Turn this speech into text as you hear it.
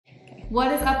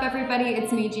What is up, everybody?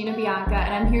 It's me, Gina Bianca,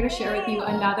 and I'm here to share with you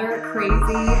another crazy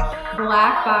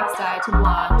black box dye to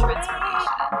blonde transformation.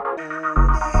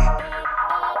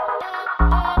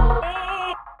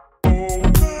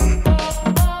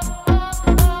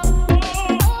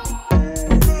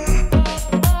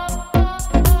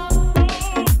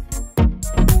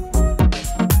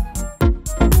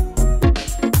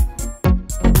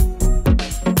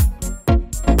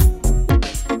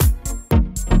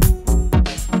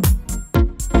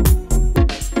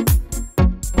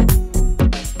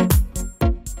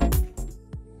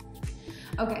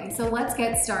 Okay, so let's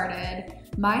get started.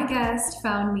 My guest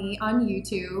found me on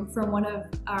YouTube from one of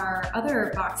our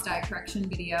other box dye correction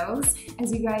videos.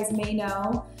 As you guys may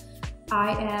know,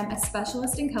 I am a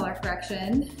specialist in color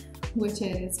correction, which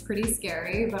is pretty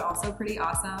scary, but also pretty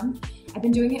awesome. I've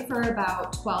been doing it for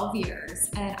about 12 years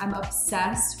and I'm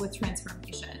obsessed with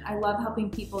transformation. I love helping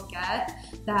people get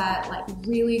that like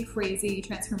really crazy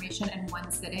transformation in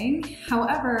one sitting.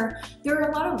 However, there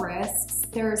are a lot of risks.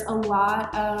 There's a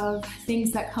lot of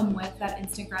things that come with that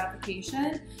instant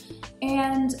gratification.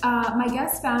 And my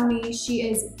guest found me. She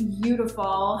is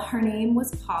beautiful. Her name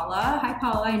was Paula. Hi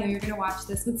Paula, I know you're gonna watch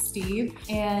this with Steve.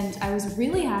 And I was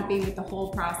really happy with the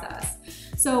whole process.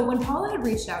 So when Paula had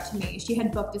reached out to me, she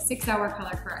had booked a 6-hour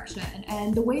color correction.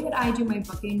 And the way that I do my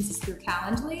bookings is through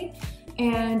Calendly.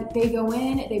 And they go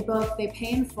in, they book, they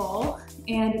pay in full,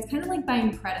 and it's kind of like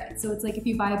buying credit. So it's like if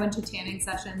you buy a bunch of tanning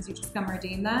sessions, you just come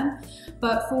redeem them.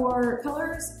 But for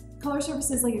color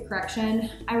services like a correction,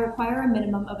 I require a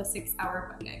minimum of a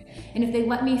 6-hour booking. And if they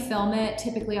let me film it,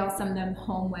 typically I'll send them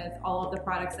home with all of the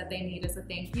products that they need as a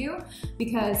thank you,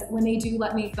 because when they do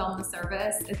let me film the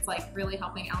service, it's like really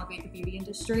helping elevate the beauty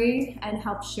industry and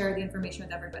help share the information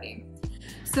with everybody.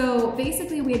 So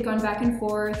basically we had gone back and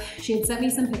forth. She had sent me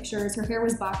some pictures. Her hair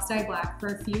was box dye black for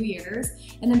a few years.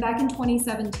 And then back in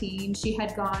 2017, she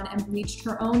had gone and bleached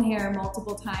her own hair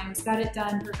multiple times, got it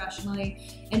done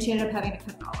professionally, and she ended up having to cut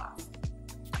it all off.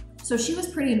 So she was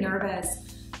pretty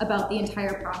nervous about the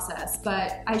entire process,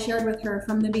 but I shared with her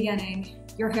from the beginning,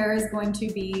 your hair is going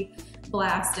to be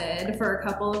blasted for a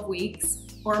couple of weeks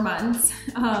or months.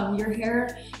 Your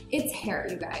hair, it's hair,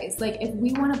 you guys. Like if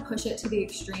we want to push it to the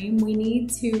extreme, we need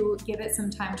to give it some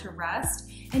time to rest.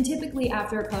 And typically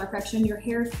after a color correction, your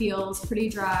hair feels pretty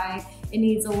dry. It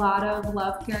needs a lot of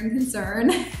love, care, and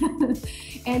concern.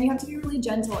 And you have to be really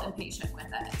gentle and patient with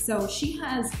it. So she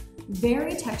has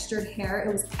very textured hair.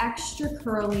 It was extra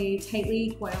curly,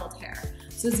 tightly coiled hair.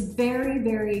 So it's very,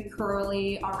 very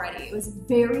curly already. It was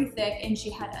very thick and she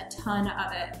had a ton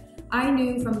of it. I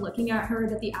knew from looking at her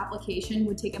that the application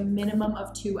would take a minimum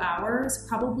of 2 hours,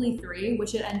 probably 3,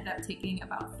 which it ended up taking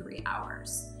about 3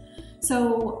 hours.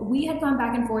 So we had gone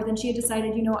back and forth and she had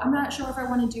decided, you know, I'm not sure if I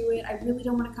want to do it. I really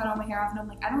don't want to cut all my hair off. And I'm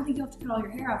like, I don't think you have to cut all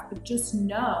your hair off, but just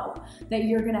know that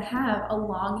you're going to have a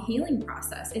long healing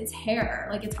process. It's hair,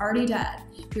 like it's already dead.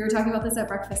 We were talking about this at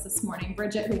breakfast this morning.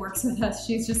 Bridget, who works with us,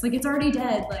 she's just like, it's already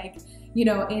dead. Like, you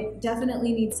know, it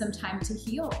definitely needs some time to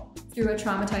heal through a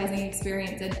traumatizing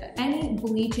experience. And any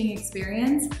bleaching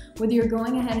experience, whether you're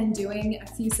going ahead and doing a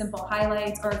few simple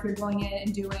highlights or if you're going in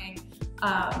and doing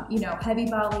you know, heavy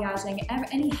balayaging,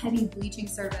 any heavy bleaching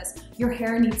service, your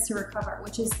hair needs to recover,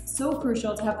 which is so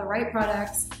crucial to have the right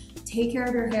products, take care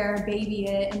of your hair, baby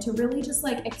it, and to really just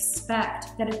like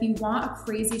expect that if you want a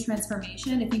crazy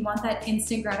transformation, if you want that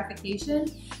instant gratification,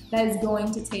 that is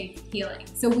going to take healing.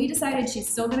 So we decided she's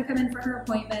still gonna come in for her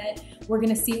appointment. We're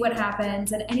gonna see what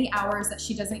happens, and any hours that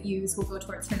she doesn't use will go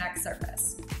towards her next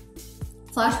service.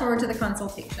 Flash forward to the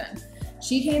consultation.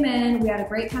 She came in, we had a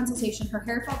great consultation, her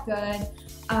hair felt good.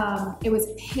 It was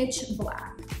pitch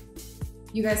black.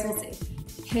 You guys will see,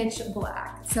 pitch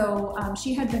black. So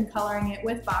she had been coloring it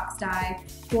with box dye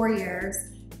 4 years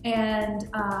and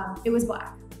it was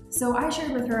black. So I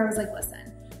shared with her, I was like,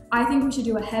 listen, I think we should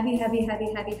do a heavy, heavy,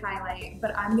 heavy, heavy highlight,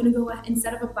 but I'm gonna go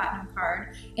instead of a platinum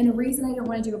card. And the reason I didn't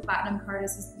wanna do a platinum card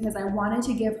is just because I wanted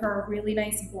to give her a really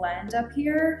nice blend up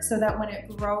here so that when it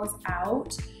grows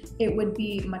out, it would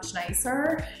be much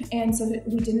nicer. And so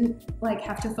we didn't like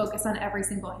have to focus on every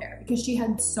single hair because she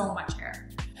had so much hair.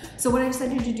 So what I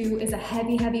decided to do is a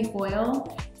heavy, heavy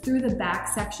foil. Through the back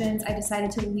sections, I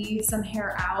decided to leave some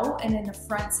hair out, and in the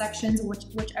front sections, which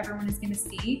everyone is gonna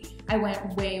see, I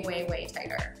went way, way, way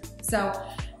tighter. So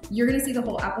you're gonna see the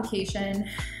whole application.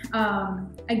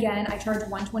 Again, I charge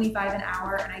 $125 an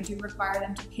hour and I do require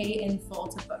them to pay in full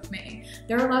to book me.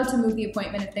 They're allowed to move the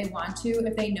appointment if they want to.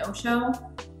 If they no-show,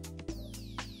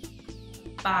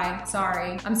 bye,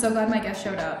 sorry. I'm so glad my guest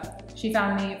showed up. She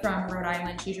found me from Rhode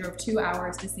Island. She drove 2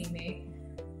 hours to see me.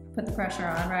 Put the pressure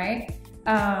on, right?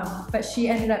 But she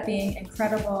ended up being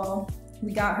incredible.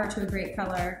 We got her to a great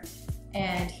color,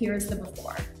 and here's the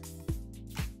before.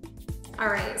 All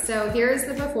right, so here's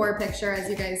the before picture. As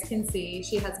you guys can see,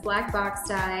 she has black box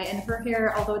dye, and her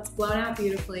hair, although it's blown out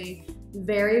beautifully,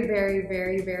 very, very,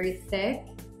 very, very thick,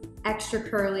 extra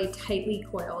curly, tightly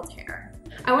coiled hair.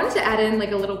 I wanted to add in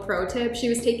like a little pro tip. She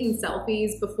was taking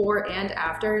selfies before and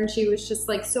after, and she was just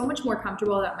like so much more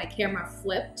comfortable that my camera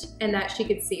flipped and that she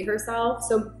could see herself.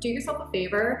 So do yourself a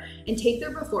favor and take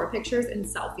their before pictures in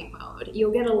selfie mode.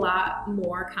 You'll get a lot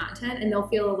more content and they'll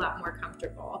feel a lot more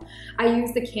comfortable. I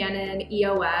use the Canon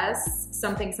EOS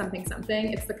something, something,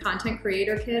 something. It's the content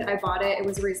creator kit. I bought it. It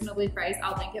was reasonably priced.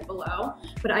 I'll link it below.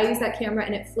 But I use that camera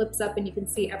and it flips up and you can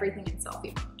see everything in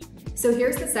selfie mode. So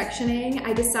here's the sectioning.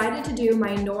 I decided to do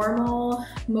my normal,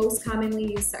 most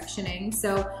commonly used sectioning.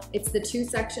 So it's the 2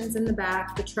 sections in the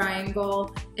back, the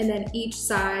triangle, and then each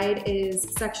side is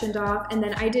sectioned off. And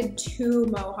then I did 2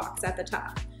 mohawks at the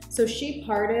top. So she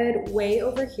parted way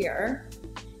over here.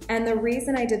 And the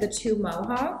reason I did the 2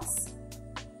 mohawks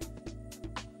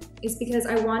is because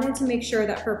I wanted to make sure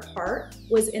that her part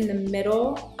was in the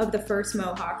middle of the first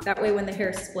mohawk. That way when the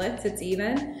hair splits, it's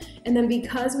even. And then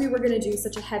because we were gonna do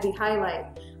such a heavy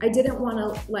highlight, I didn't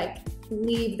wanna like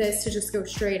leave this to just go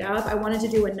straight up. I wanted to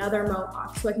do another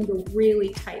mohawk so I can go really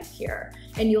tight here.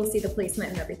 And you'll see the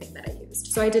placement and everything that I used.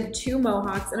 So I did 2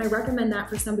 mohawks, and I recommend that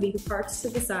for somebody who parts to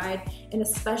the side, and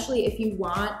especially if you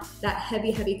want that heavy,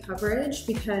 heavy coverage,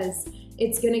 because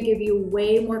it's gonna give you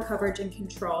way more coverage and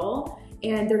control,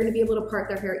 and they're gonna be able to part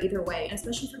their hair either way, and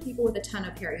especially for people with a ton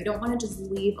of hair. You don't wanna just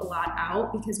leave a lot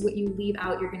out, because what you leave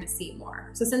out, you're gonna see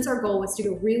more. So since our goal was to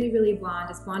go really, really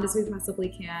blonde as we possibly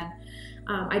can,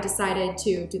 I decided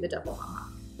to do the double mohawk.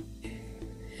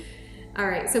 All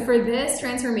right, so for this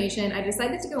transformation, I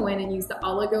decided to go in and use the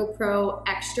Oligo Pro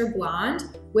Extra Blonde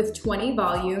with 20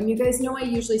 volume. You guys know I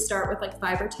usually start with like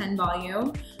 5 or 10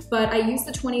 volume, but I used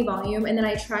the 20 volume, and then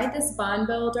I tried this bond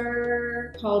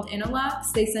builder called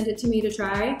Innoluxe. They sent it to me to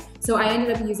try. So I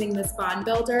ended up using this bond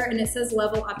builder, and it says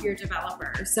level up your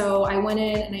developer. So I went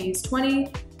in and I used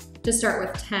 20 to start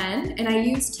with 10, and I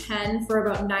used 10 for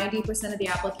about 90% of the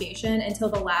application until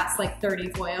the last like 30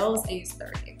 foils, I used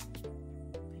 30.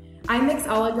 I mix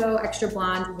Oligo Extra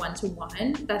Blonde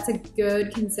 1:1. That's a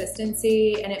good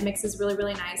consistency, and it mixes really,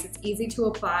 really nice. It's easy to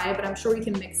apply, but I'm sure you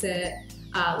can mix it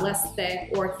less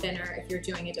thick or thinner if you're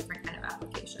doing a different kind of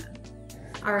application.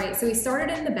 All right, so we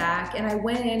started in the back, and I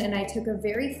went in and I took a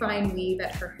very fine weave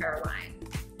at her hairline.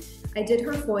 I did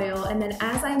her foil, and then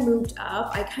as I moved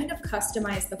up, I kind of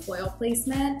customized the foil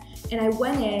placement, and I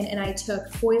went in and I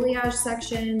took foliage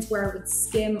sections where I would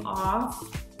skim off,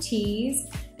 tease,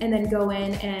 and then go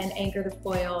in and anchor the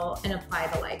foil and apply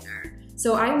the lightener.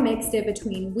 So I mixed it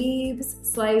between weaves,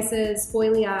 slices,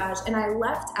 foliage, and I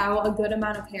left out a good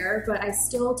amount of hair, but I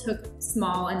still took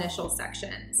small initial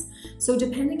sections. So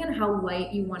depending on how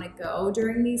light you want to go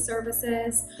during these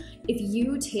services, if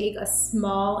you take a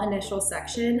small initial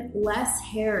section, less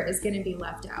hair is going to be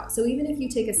left out. So even if you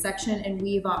take a section and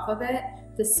weave off of it,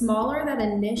 the smaller that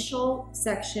initial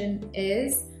section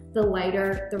is, the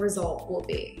lighter the result will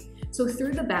be. So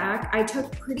through the back, I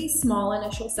took pretty small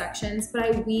initial sections, but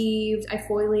I weaved, I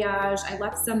foliaged, I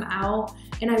left some out,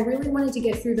 and I really wanted to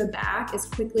get through the back as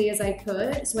quickly as I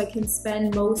could so I can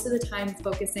spend most of the time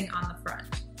focusing on the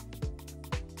front.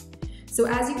 So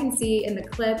as you can see in the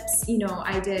clips, you know,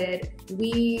 I did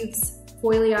weaves,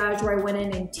 foliage where I went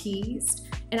in and teased.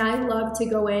 And I love to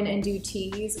go in and do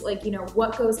tease, like, you know,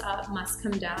 what goes up must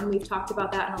come down. We've talked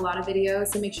about that in a lot of videos,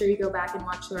 so make sure you go back and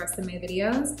watch the rest of my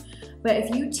videos. But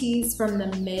if you tease from the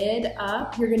mid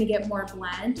up, you're gonna get more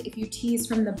blend. If you tease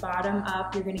from the bottom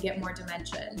up, you're gonna get more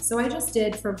dimension. So I just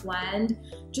did for blend,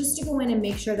 just to go in and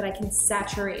make sure that I can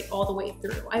saturate all the way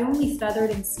through. I only feathered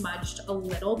and smudged a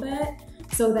little bit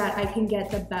so that I can get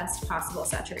the best possible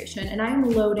saturation. And I'm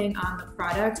loading on the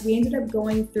product. We ended up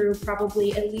going through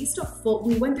probably at least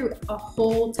we went through a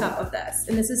whole tub of this,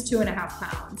 and this is 2.5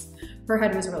 pounds. Her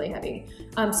head was really heavy.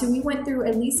 So we went through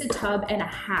at least a tub and a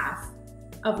half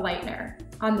of lightener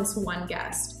on this one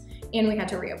guest, and we had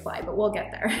to reapply, but we'll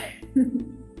get there.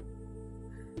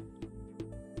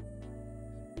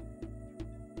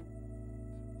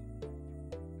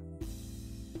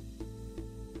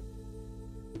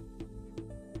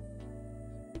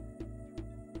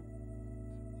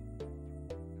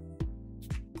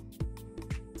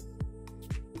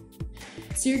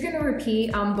 So you're gonna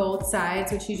repeat on both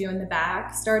sides, which you do in the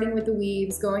back, starting with the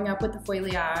weaves, going up with the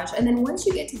foliage, and then once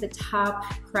you get to the top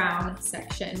crown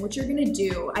section, what you're gonna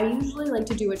do, I usually like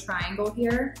to do a triangle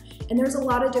here, and there's a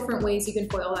lot of different ways you can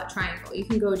foil that triangle. You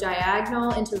can go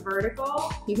diagonal into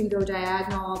vertical, you can go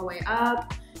diagonal all the way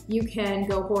up, You can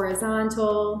go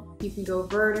horizontal, you can go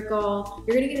vertical.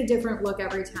 You're gonna get a different look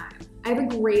every time. I have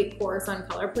a great course on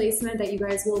color placement that you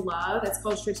guys will love. It's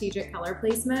called Strategic Color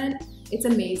Placement. It's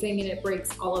amazing and it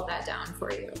breaks all of that down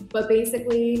for you. But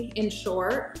basically, in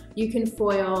short, you can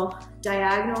foil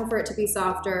diagonal for it to be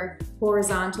softer,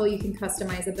 horizontal, you can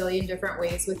customize a billion different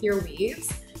ways with your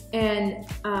weaves, and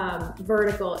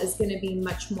vertical is gonna be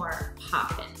much more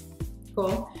poppin'.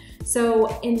 Cool.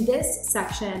 So in this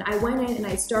section, I went in and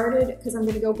I started, because I'm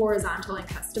gonna go horizontal and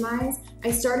customize,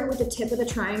 I started with the tip of the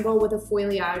triangle with a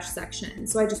foliage section.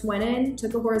 So I just went in,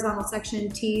 took a horizontal section,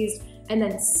 teased, and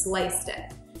then sliced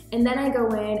it. And then I go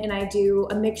in and I do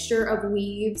a mixture of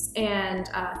weaves and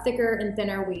thicker and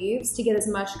thinner weaves to get as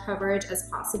much coverage as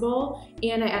possible.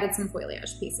 And I added some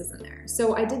foliage pieces in there.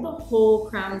 So I did the whole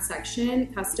crown section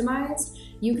customized.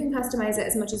 You can customize it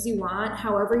as much as you want.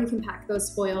 However, you can pack those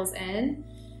foils in.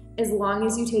 As long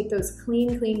as you take those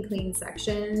clean, clean, clean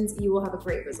sections, you will have a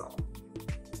great result.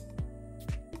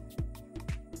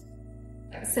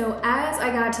 So as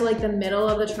I got to like the middle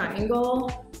of the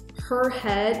triangle, her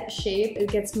head shape, it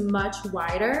gets much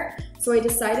wider. So I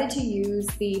decided to use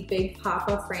the Big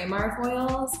Papa Framar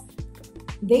foils.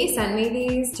 They sent me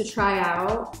these to try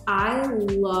out. I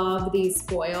love these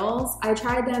foils. I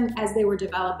tried them as they were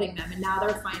developing them and now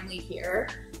they're finally here.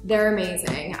 They're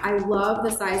amazing. I love the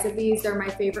size of these. They're my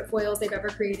favorite foils they've ever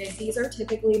created. These are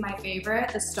typically my favorite,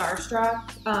 the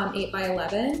Starstruck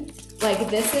 8x11. Like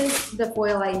this is the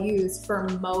foil I use for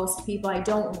most people. I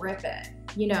don't rip it,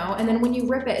 you know? And then when you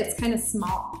rip it, it's kind of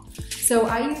small. So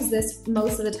I use this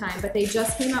most of the time, but they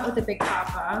just came out with the Big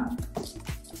Papa.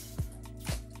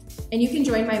 And you can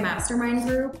join my mastermind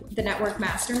group, the Network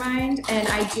Mastermind, and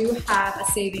I do have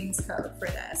a savings code for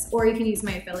this, or you can use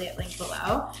my affiliate link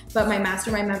below, but my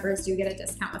mastermind members do get a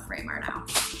discount with Framar now.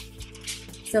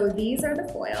 So these are the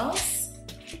foils.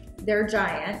 They're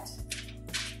giant.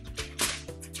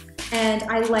 And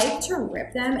I like to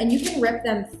rip them, and you can rip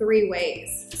them 3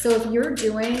 ways. So if you're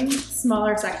doing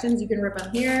smaller sections, you can rip them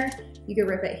here, you can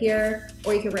rip it here,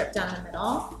 or you can rip down the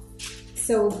middle.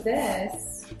 So this,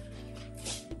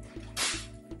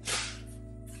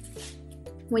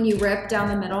 when you rip down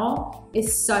the middle,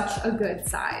 is such a good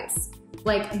size.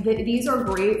 Like these are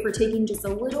great for taking just a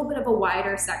little bit of a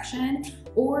wider section,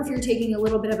 or if you're taking a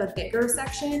little bit of a bigger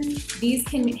section, these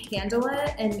can handle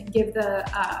it and give the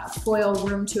foil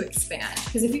room to expand.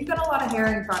 Because if you've got a lot of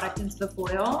herring product into the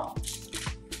foil,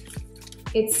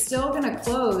 it's still gonna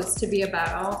close to be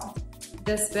about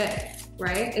this big,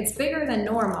 right? It's bigger than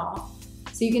normal,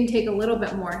 so you can take a little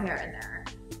bit more hair in there.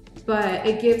 But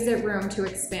it gives it room to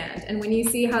expand. And when you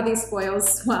see how these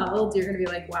foils swelled, you're gonna be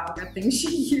like, wow, good thing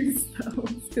she used those,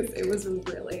 because it was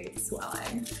really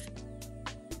swelling.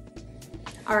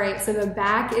 All right, so the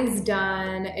back is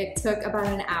done. It took about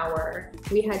an hour.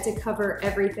 We had to cover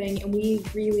everything and we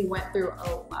really went through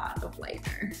a lot of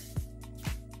liner.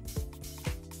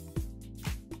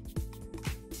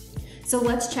 So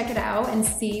let's check it out and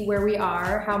see where we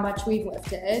are, how much we've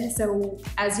lifted. So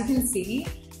as you can see,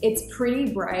 it's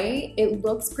pretty bright. It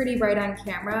looks pretty bright on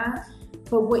camera,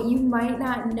 but what you might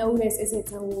not notice is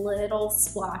it's a little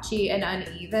splotchy and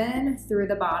uneven through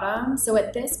the bottom. So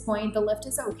at this point, the lift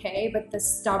is okay, but the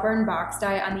stubborn box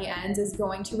dye on the ends is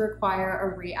going to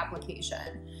require a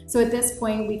reapplication. So at this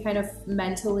point, we kind of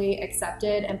mentally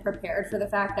accepted and prepared for the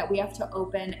fact that we have to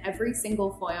open every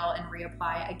single foil and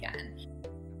reapply again.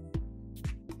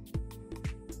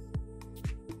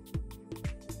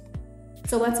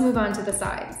 So let's move on to the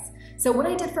sides. So what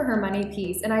I did for her money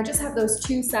piece, and I just have those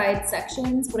 2 side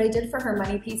sections, what I did for her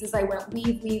money piece is I went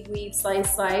weave, weave, weave,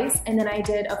 slice, slice, and then I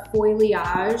did a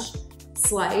foliage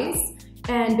slice.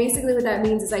 And basically what that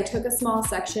means is I took a small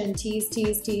section, tease,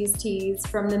 tease, tease, tease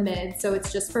from the mid, so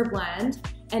it's just for blend,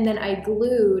 and then I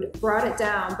glued, brought it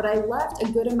down, but I left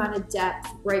a good amount of depth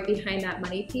right behind that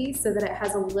money piece so that it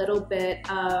has a little bit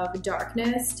of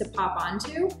darkness to pop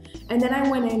onto. And then I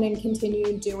went in and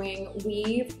continued doing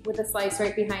weave with a slice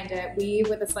right behind it, weave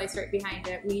with a slice right behind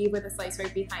it, weave with a slice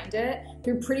right behind it,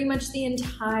 through pretty much the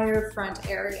entire front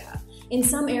area. In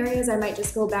some areas, I might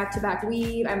just go back-to-back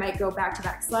weave, I might go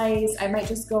back-to-back slice, I might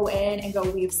just go in and go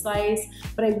weave slice,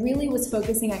 but I really was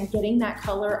focusing on getting that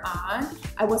color on.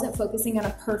 I wasn't focusing on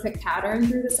a perfect pattern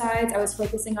through the sides, I was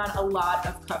focusing on a lot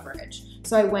of coverage.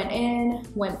 So I went in,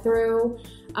 went through,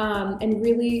 and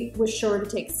really was sure to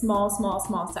take small, small,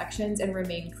 small sections and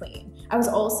remain clean. I was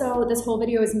also, this whole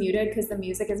video is muted because the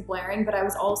music is blaring, but I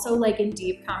was also like in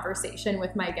deep conversation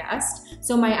with my guest.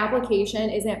 So my application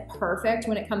isn't perfect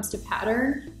when it comes to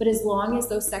pattern, but as long as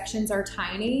those sections are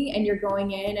tiny and you're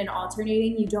going in and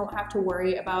alternating, you don't have to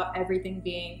worry about everything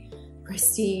being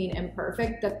pristine and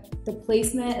perfect. The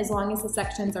placement, as long as the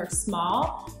sections are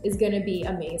small, is gonna be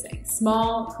amazing.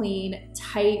 Small, clean,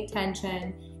 tight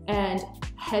tension, and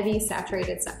heavy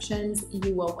saturated sections,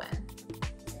 you will win.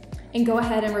 And go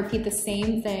ahead and repeat the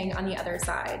same thing on the other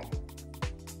side.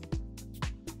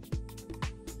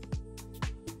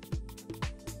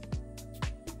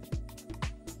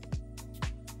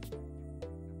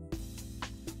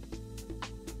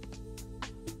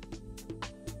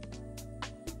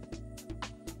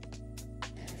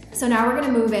 So now we're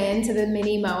gonna move into the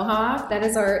mini mohawk. That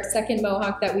is our second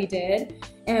mohawk that we did.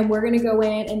 And we're gonna go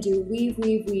in and do weave,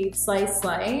 weave, weave, slice,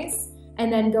 slice,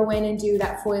 and then go in and do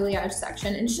that foliage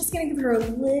section. And it's just gonna give her a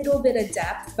little bit of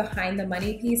depth behind the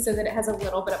money piece so that it has a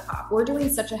little bit of pop. We're doing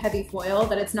such a heavy foil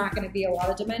that it's not gonna be a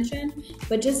lot of dimension,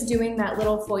 but just doing that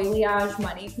little foliage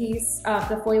money piece,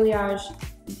 the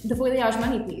foliage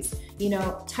money piece, you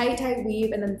know, tight, tight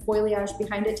weave and then foliage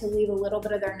behind it to leave a little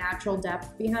bit of their natural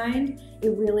depth behind.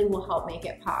 It really will help make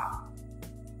it pop.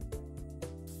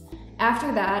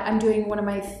 After that, I'm doing one of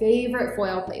my favorite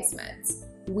foil placements,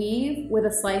 weave with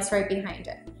a slice right behind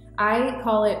it. I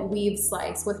call it weave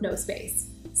slice with no space.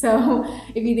 So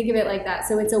if you think of it like that,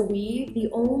 so it's a weave, the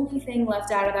only thing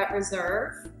left out of that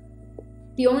reserve,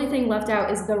 the only thing left out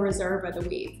is the reserve of the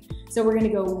weave. So we're gonna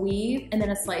go weave and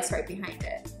then a slice right behind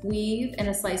it. Weave and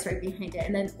a slice right behind it.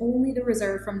 And then only the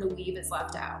reserve from the weave is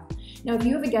left out. Now, if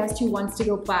you have a guest who wants to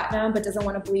go platinum but doesn't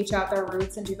want to bleach out their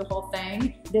roots and do the whole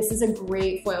thing, this is a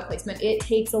great foil placement. It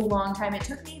takes a long time. It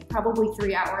took me probably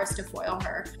 3 hours to foil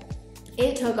her.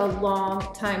 It took a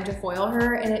long time to foil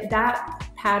her, and that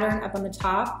pattern up on the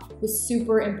top was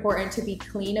super important to be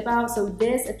clean about. So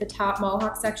this at the top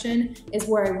mohawk section is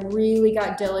where I really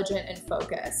got diligent and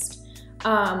focused.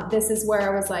 This is where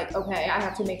I was like, okay, I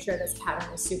have to make sure this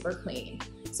pattern is super clean.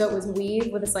 So it was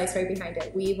weave with a slice right behind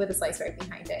it, weave with a slice right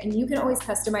behind it. And you can always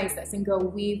customize this and go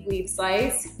weave, weave,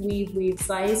 slice, weave, weave,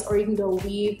 slice, or you can go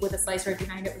weave with a slice right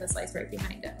behind it with a slice right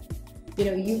behind it. You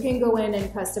know, you can go in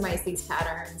and customize these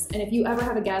patterns. And if you ever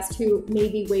have a guest who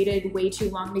maybe waited way too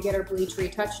long to get her bleach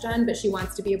retouch done, but she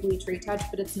wants to be a bleach retouch,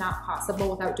 but it's not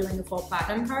possible without doing the full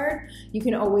platinum card, you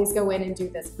can always go in and do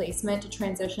this placement to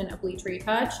transition a bleach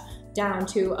retouch down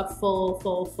to a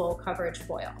full coverage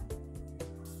foil.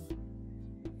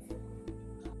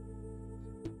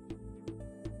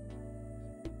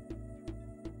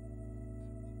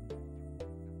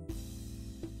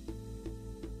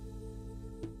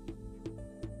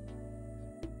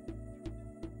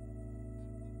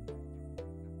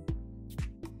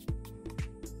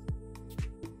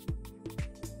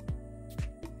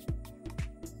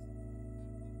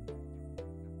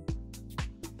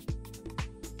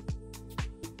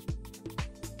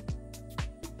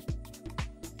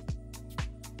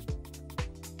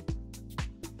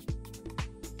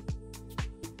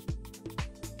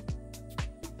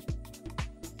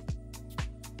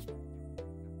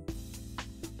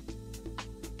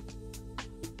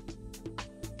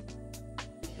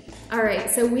 All right,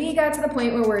 so we got to the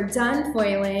point where we're done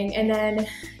foiling, and then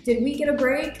did we get a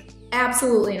break?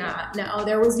 Absolutely not. No,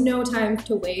 there was no time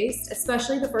to waste,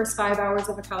 especially the first 5 hours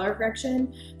of a color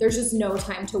correction. There's just no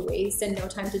time to waste and no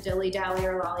time to dilly-dally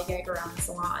or lollygag around the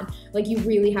salon. Like, you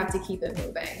really have to keep it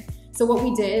moving. So what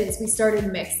we did is we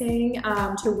started mixing to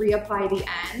reapply the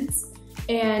ends,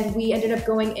 and we ended up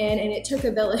going in, and it took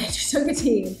a village, it took a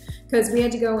team, because we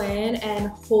had to go in and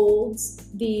hold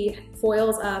the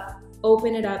foils up,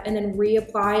 open it up, and then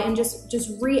reapply and just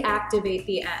reactivate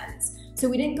the ends. So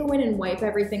we didn't go in and wipe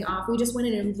everything off. We just went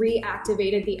in and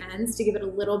reactivated the ends to give it a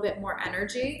little bit more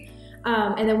energy.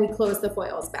 And then we closed the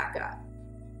foils back up.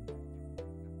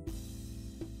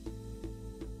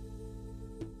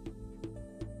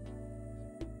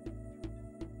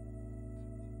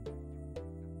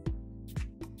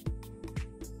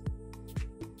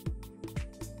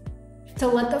 To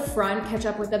let the front catch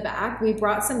up with the back, we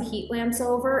brought some heat lamps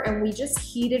over and we just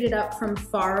heated it up from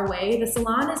far away. The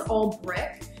salon is all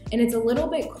brick and it's a little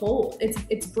bit cold.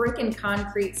 It's brick and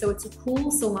concrete, so it's a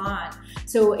cool salon.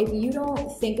 So if you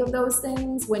don't think of those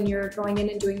things when you're going in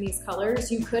and doing these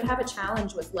colors, you could have a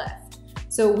challenge with lift.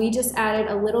 So we just added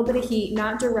a little bit of heat,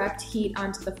 not direct heat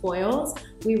onto the foils.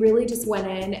 We really just went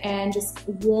in and just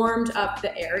warmed up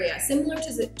the area, similar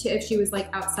to if she was like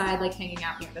outside, like hanging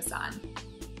out near the sun.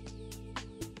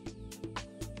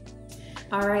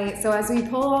 All right, so as we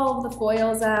pull all of the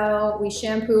foils out, we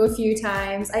shampoo a few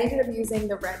times. I ended up using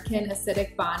the Redkin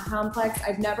Acidic Bond Complex.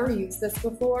 I've never used this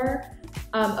before.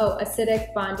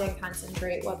 Acidic Bonding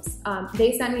Concentrate, whoops.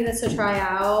 They sent me this to try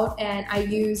out, and I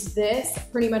used this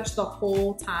pretty much the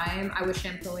whole time I was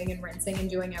shampooing and rinsing and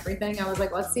doing everything. I was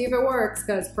like, let's see if it works,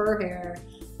 because her hair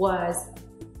was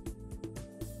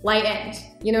lightened.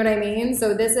 You know what I mean?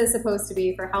 So this is supposed to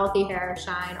be for healthy hair,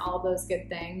 shine, all those good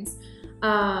things.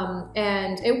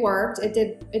 And it worked, it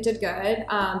did good.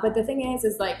 But the thing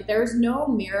is like, there's no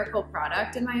miracle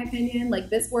product in my opinion. Like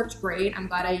this worked great, I'm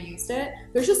glad I used it.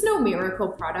 There's just no miracle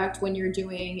product when you're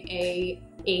doing a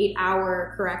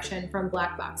 8-hour correction from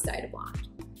black box dye to blonde.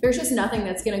 There's just nothing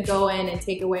that's gonna go in and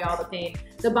take away all the pain.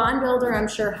 The bond builder I'm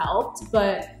sure helped,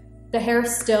 but the hair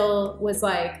still was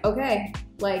like, okay,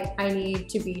 like I need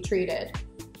to be treated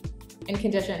and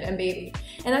conditioned and baby.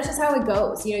 And that's just how it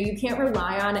goes. You know, you can't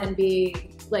rely on and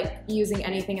be like using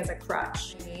anything as a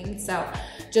crutch. So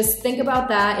just think about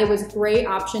that. It was a great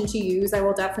option to use. I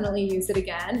will definitely use it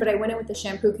again, but I went in with the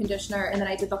shampoo, conditioner, and then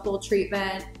I did the whole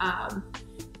treatment.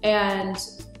 And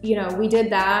you know, we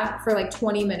did that for like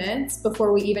 20 minutes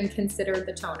before we even considered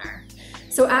the toner.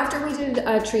 So after we did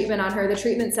a treatment on her, the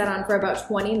treatment sat on for about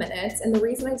 20 minutes. And the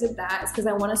reason I did that is because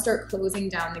I want to start closing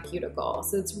down the cuticle.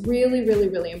 So it's really, really,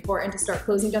 really important to start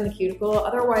closing down the cuticle.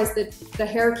 Otherwise the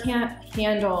hair can't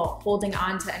handle holding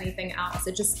on to anything else.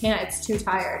 It just can't, it's too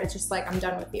tired. It's just like, I'm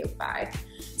done with you, bye.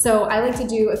 So I like to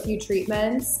do a few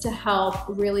treatments to help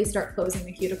really start closing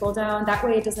the cuticle down. That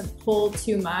way it doesn't pull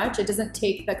too much. It doesn't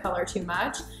take the color too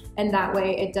much. And that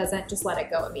way it doesn't just let it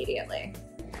go immediately.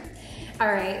 All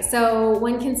right, so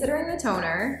when considering the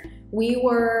toner,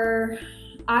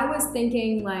 I was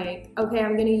thinking like, okay,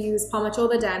 I'm gonna use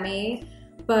Palmachol the Demi,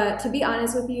 but to be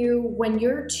honest with you, when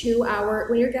your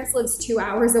guest lives 2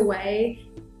 hours away,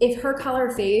 if her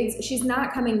color fades, she's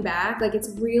not coming back. Like it's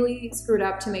really screwed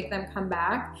up to make them come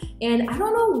back. And I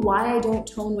don't know why I don't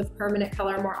tone with permanent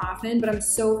color more often, but I'm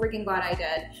so freaking glad I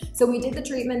did. So we did the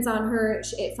treatments on her.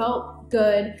 It felt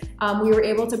good. We were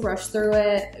able to brush through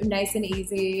it nice and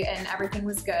easy and everything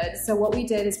was good. So what we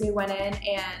did is we went in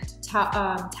and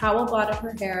towel blotted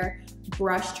her hair,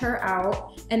 brushed her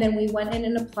out, and then we went in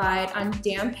and applied on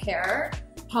damp hair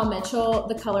Paul Mitchell,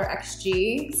 the color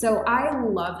XG. So I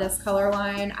love this color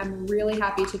line. I'm really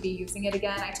happy to be using it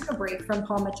again. I took a break from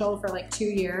Paul Mitchell for like 2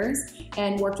 years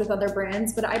and worked with other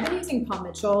brands, but I've been using Paul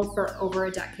Mitchell for over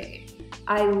a decade.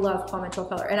 I love Paul Mitchell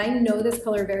color and I know this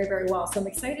color very, very well. So I'm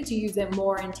excited to use it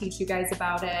more and teach you guys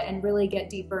about it and really get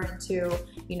deeper into,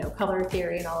 you know, color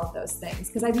theory and all of those things.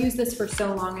 Because I've used this for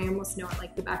so long, I almost know it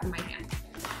like the back of my hand.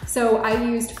 So I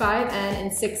used 5N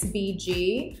and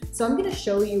 6BG. So I'm gonna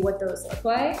show you what those look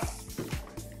like.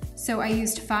 So I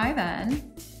used 5N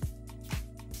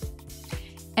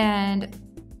and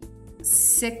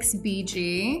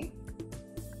 6BG.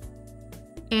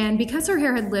 And because her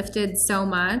hair had lifted so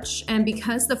much and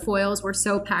because the foils were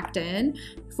so packed in,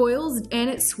 and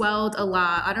it swelled a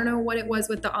lot. I don't know what it was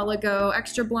with the Oligo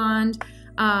Extra Blonde.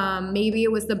 Maybe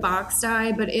it was the box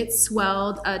dye, but it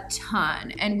swelled a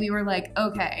ton. And we were like,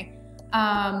 okay,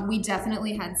 we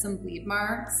definitely had some bleed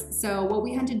marks. So what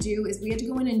we had to do is we had to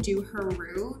go in and do her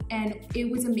root. And it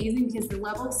was amazing because the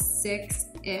level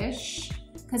 6-ish,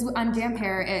 because on damp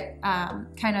hair, it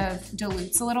kind of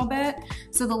dilutes a little bit.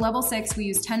 So the level 6, we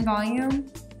used 10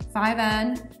 volume,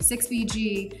 5N,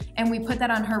 6BG, and we put that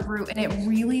on her root and it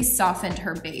really softened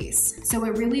her base. So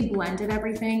it really blended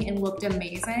everything and looked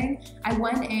amazing. I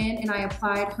went in and I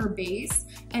applied her base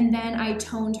and then I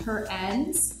toned her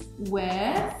ends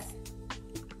with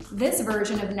this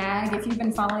version of NAG. If you've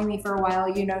been following me for a while,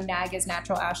 you know NAG is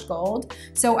Natural Ash Gold.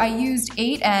 So I used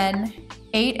 8N,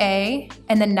 8A,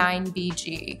 and then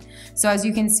 9BG. So as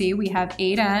you can see, we have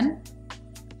 8N,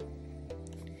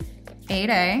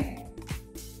 8A,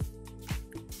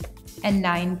 and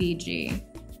 9BG.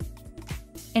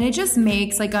 And it just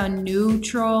makes like a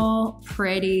neutral,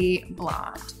 pretty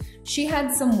blonde. She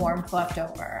had some warmth left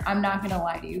over. I'm not gonna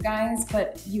lie to you guys,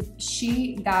 but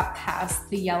she got past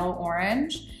the yellow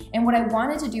orange. And what I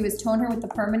wanted to do is tone her with the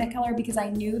permanent color because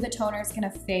I knew the toner is gonna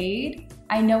fade.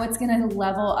 I know it's gonna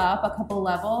level up a couple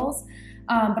levels,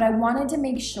 but I wanted to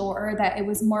make sure that it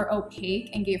was more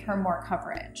opaque and gave her more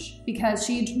coverage because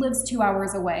she lives 2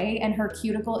 hours away and her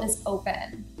cuticle is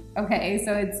open. Okay,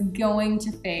 so it's going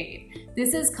to fade.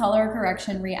 This is color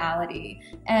correction reality.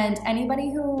 And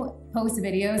anybody who posts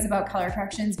videos about color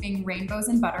corrections being rainbows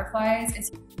and butterflies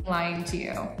is lying to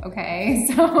you, okay?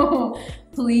 So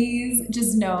please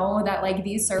just know that like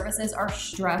these services are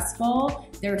stressful,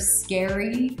 they're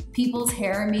scary, people's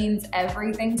hair means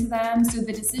everything to them. So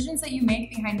the decisions that you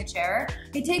make behind the chair,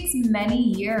 it takes many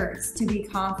years to be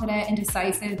confident and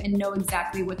decisive and know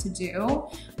exactly what to do.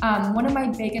 One of my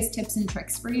biggest tips and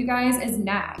tricks for you guys is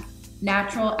NAG,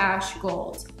 Natural Ash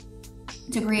Gold,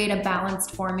 to create a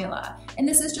balanced formula. And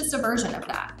this is just a version of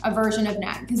that, a version of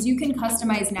NAG, because you can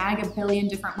customize NAG a billion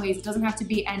different ways. It doesn't have to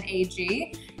be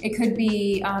NAG. It could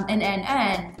be an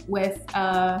NN with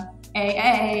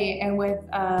AA and with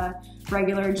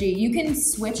regular G. You can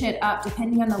switch it up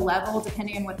depending on the level,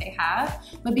 depending on what they have.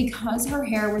 But because her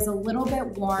hair was a little bit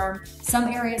warm, some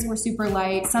areas were super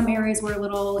light, some areas were a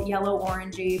little yellow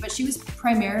orangey, but she was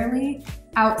primarily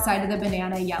outside of the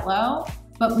banana yellow,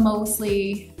 but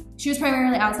mostly, she was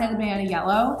primarily outside of the banana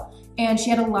yellow, and she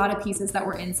had a lot of pieces that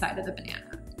were inside of the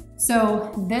banana.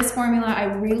 So this formula I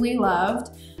really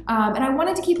loved. And I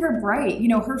wanted to keep her bright. You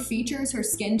know, her features, her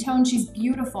skin tone, she's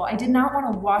beautiful. I did not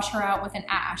want to wash her out with an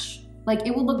ash. Like,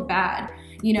 it would look bad.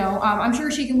 You know, I'm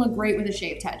sure she can look great with a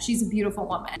shaved head. She's a beautiful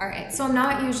woman. All right, so I'm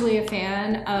not usually a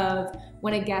fan of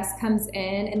when a guest comes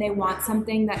in and they want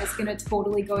something that is gonna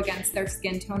totally go against their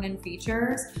skin tone and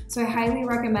features. So I highly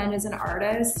recommend, as an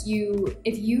artist,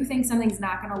 if you think something's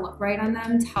not gonna look right on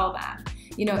them, tell them.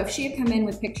 You know, if she had come in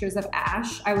with pictures of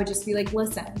ash, I would just be like,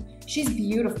 listen, she's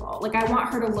beautiful. Like, I want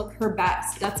her to look her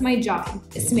best. That's my job,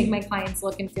 is to make my clients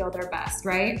look and feel their best,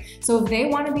 right? So if they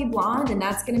want to be blonde and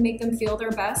that's going to make them feel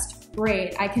their best,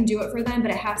 great. I can do it for them,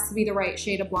 but it has to be the right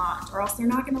shade of blonde, or else they're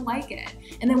not going to like it.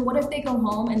 And then what if they go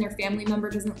home and their family member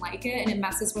doesn't like it and it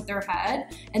messes with their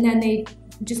head, and then they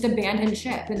just abandon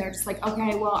ship and they're just like,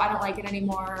 okay, well, I don't like it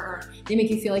anymore, or they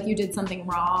make you feel like you did something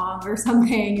wrong or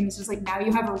something, and it's just like, now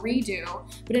you have a redo.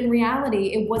 But in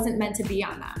reality, it wasn't meant to be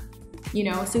on them. You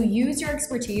know, so use your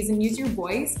expertise and use your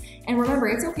voice. And remember,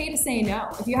 it's okay to say no.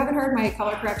 If you haven't heard my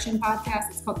color correction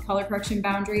podcast, it's called Color Correction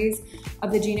Boundaries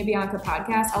of the Gina Bianca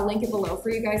podcast. I'll link it below for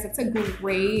you guys. It's a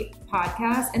great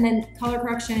podcast. And then color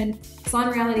correction,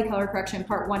 salon reality color correction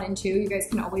part 1 and 2. You guys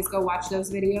can always go watch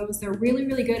those videos. They're really,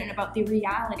 really good and about the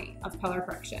reality of color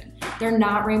correction. They're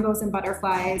not rainbows and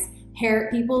butterflies.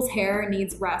 People's hair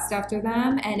needs rest after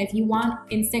them. And if you want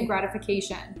instant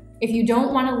gratification, if you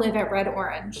don't want to live at red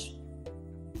orange,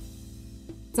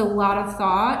 it's a lot of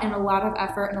thought and a lot of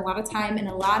effort and a lot of time and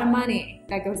a lot of money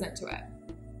that goes into it.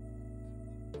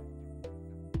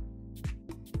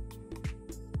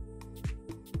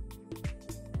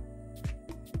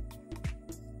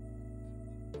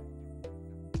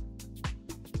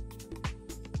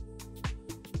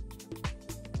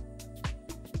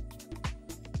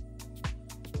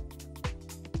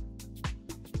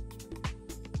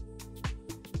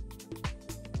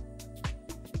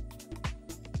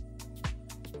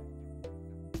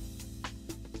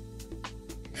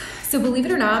 So believe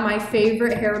it or not, my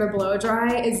favorite hair to blow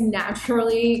dry is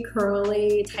naturally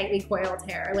curly, tightly coiled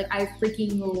hair. Like, I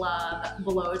freaking love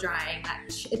blow drying that.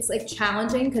 It's like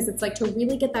challenging because it's like to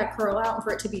really get that curl out and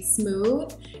for it to be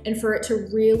smooth and for it to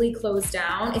really close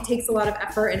down. It takes a lot of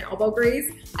effort and elbow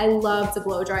grease. I love to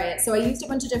blow dry it. So I used a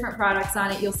bunch of different products on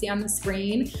it. You'll see on the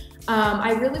screen.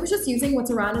 I really was just using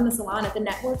what's around in the salon. At the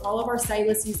network, all of our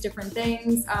stylists use different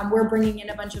things. We're bringing in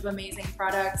a bunch of amazing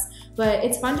products, but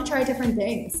it's fun to try different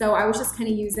things. So I was just kind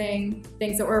of using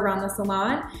things that were around the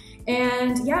salon.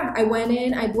 And yeah, I went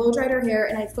in, I blow dried her hair,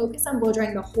 and I focused on blow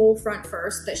drying the whole front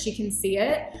first so that she can see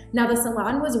it. Now the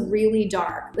salon was really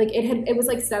dark. Like, it was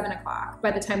like 7 o'clock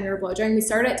by the time we were blow drying. We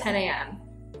started at 10 a.m.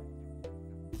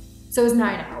 So it was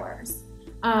 9 hours.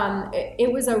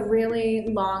 It was a really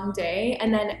long day.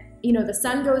 And then, you know, the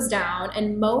sun goes down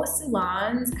and most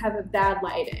salons have a bad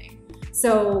lighting.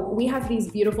 So we have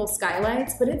these beautiful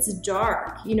skylights, but it's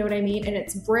dark, you know what I mean? And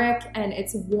it's brick and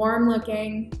it's warm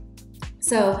looking.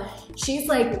 So she's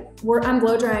like, I'm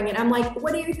blow drying and I'm like,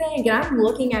 what do you think? And I'm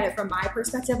looking at it from my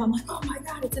perspective. I'm like, oh my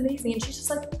God, it's amazing. And she's just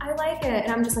like, I like it.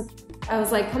 And I'm just like, I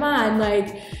was like, come on,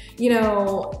 like, you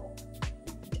know,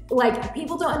 like,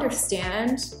 people don't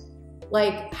understand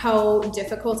like how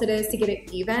difficult it is to get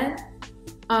it even.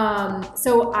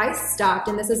 So I stopped,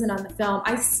 and this isn't on the film,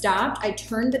 I stopped, I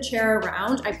turned the chair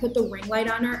around, I put the ring light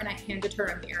on her, and I handed her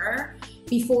a mirror.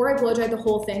 Before I blow dried the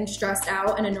whole thing, stressed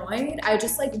out and annoyed, I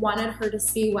just like wanted her to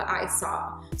see what I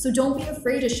saw. So don't be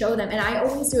afraid to show them. And I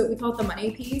always do it, we call it the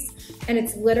money piece, and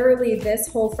it's literally this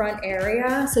whole front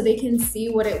area so they can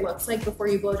see what it looks like before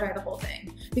you blow dry the whole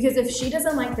thing. Because if she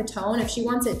doesn't like the tone, if she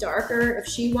wants it darker, if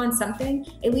she wants something,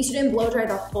 at least you didn't blow dry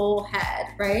the whole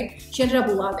head, right? She ended up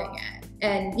loving it.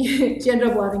 And she ended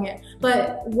up loving it.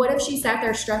 But what if she sat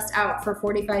there stressed out for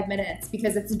 45 minutes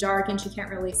because it's dark and she can't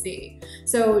really see?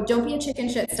 So don't be a chicken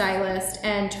shit stylist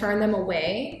and turn them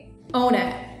away. Own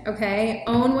it, okay?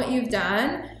 Own what you've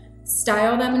done.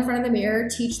 Style them in front of the mirror,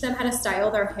 teach them how to style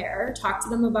their hair, talk to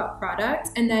them about product,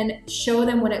 and then show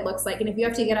them what it looks like. And if you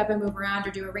have to get up and move around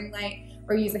or do a ring light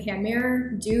or use a hand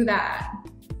mirror, do that.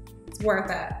 It's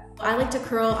worth it. I like to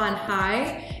curl on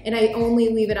high, and I only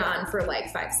leave it on for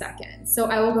like 5 seconds. So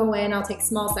I will go in, I'll take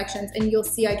small sections, and you'll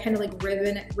see I kind of like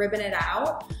ribbon it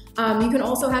out. You can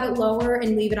also have it lower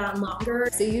and leave it on longer.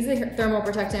 So use a thermal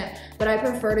protectant, but I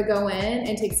prefer to go in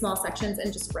and take small sections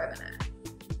and just ribbon it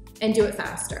and do it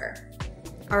faster.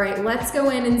 All right, let's go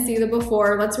in and see the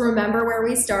before. Let's remember where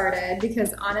we started,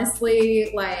 because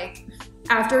honestly, like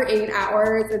after 8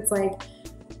 hours, it's like,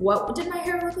 what did my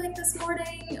hair look like this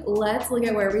morning? Let's look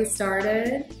at where we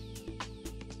started.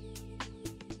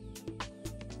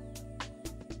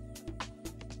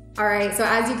 All right, so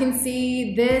as you can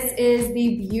see, this is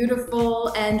the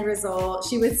beautiful end result.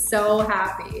 She was so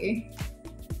happy.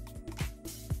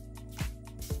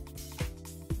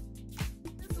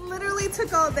 This literally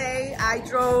took all day. I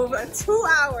drove 2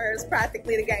 hours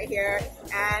practically to get here,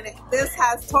 and this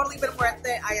has totally been worth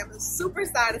it. I am super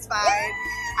satisfied.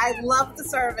 I love the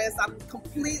service. I'm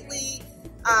completely,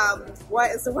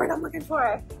 what is the word I'm looking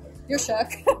for? You're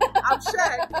shook. I'm shook.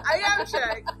 I am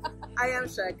shook. I am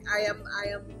shook. I am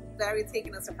very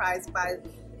taken and surprised by.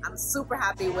 I'm super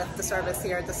happy with the service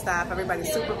here, the staff.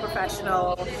 Everybody's super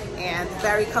professional and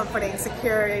very comforting,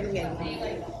 securing,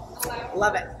 and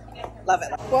love it. Love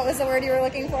it. What was the word you were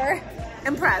looking for?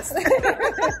 Impressed.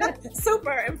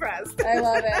 Super impressed. I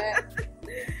love it.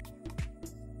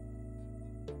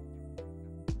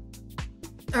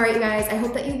 All right, you guys, I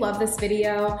hope that you love this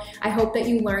video. I hope that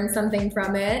you learned something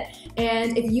from it.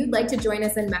 And if you'd like to join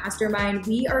us in Mastermind,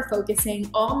 we are focusing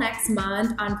all next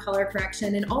month on color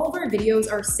correction, and all of our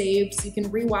videos are saved so you can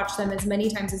rewatch them as many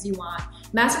times as you want.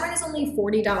 Mastermind is only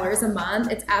 $40 a month.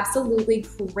 It's absolutely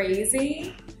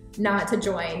crazy not to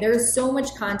join. There's so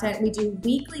much content. We do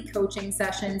weekly coaching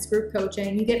sessions, group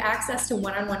coaching. You get access to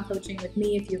one-on-one coaching with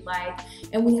me if you'd like.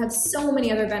 And we have so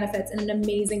many other benefits and an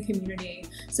amazing community.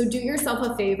 So do yourself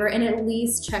a favor and at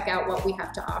least check out what we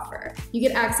have to offer. You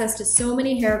get access to so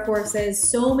many hair courses,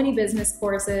 so many business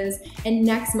courses. And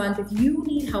next month, if you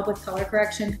need help with color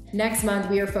correction, next month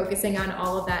we are focusing on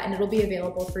all of that, and it'll be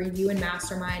available for you in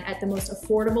Mastermind at the most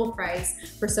affordable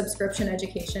price for subscription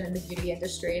education in the beauty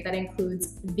industry. That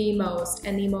includes the most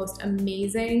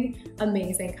amazing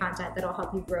content that'll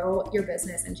help you grow your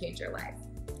business and change your life.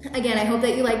 Again, I hope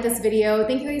that you liked this video.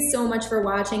 Thank you guys so much for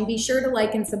watching. Be sure to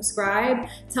like and subscribe.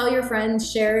 Tell your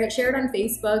friends, share it on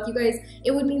Facebook. You guys, it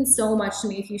would mean so much to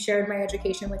me if you shared my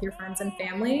education with your friends and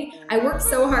family. I work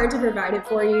so hard to provide it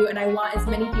for you, and I want as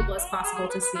many people as possible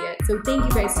to see it. So thank you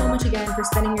guys so much again for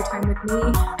spending your time with me.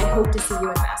 I hope to see you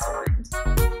in Mastermind.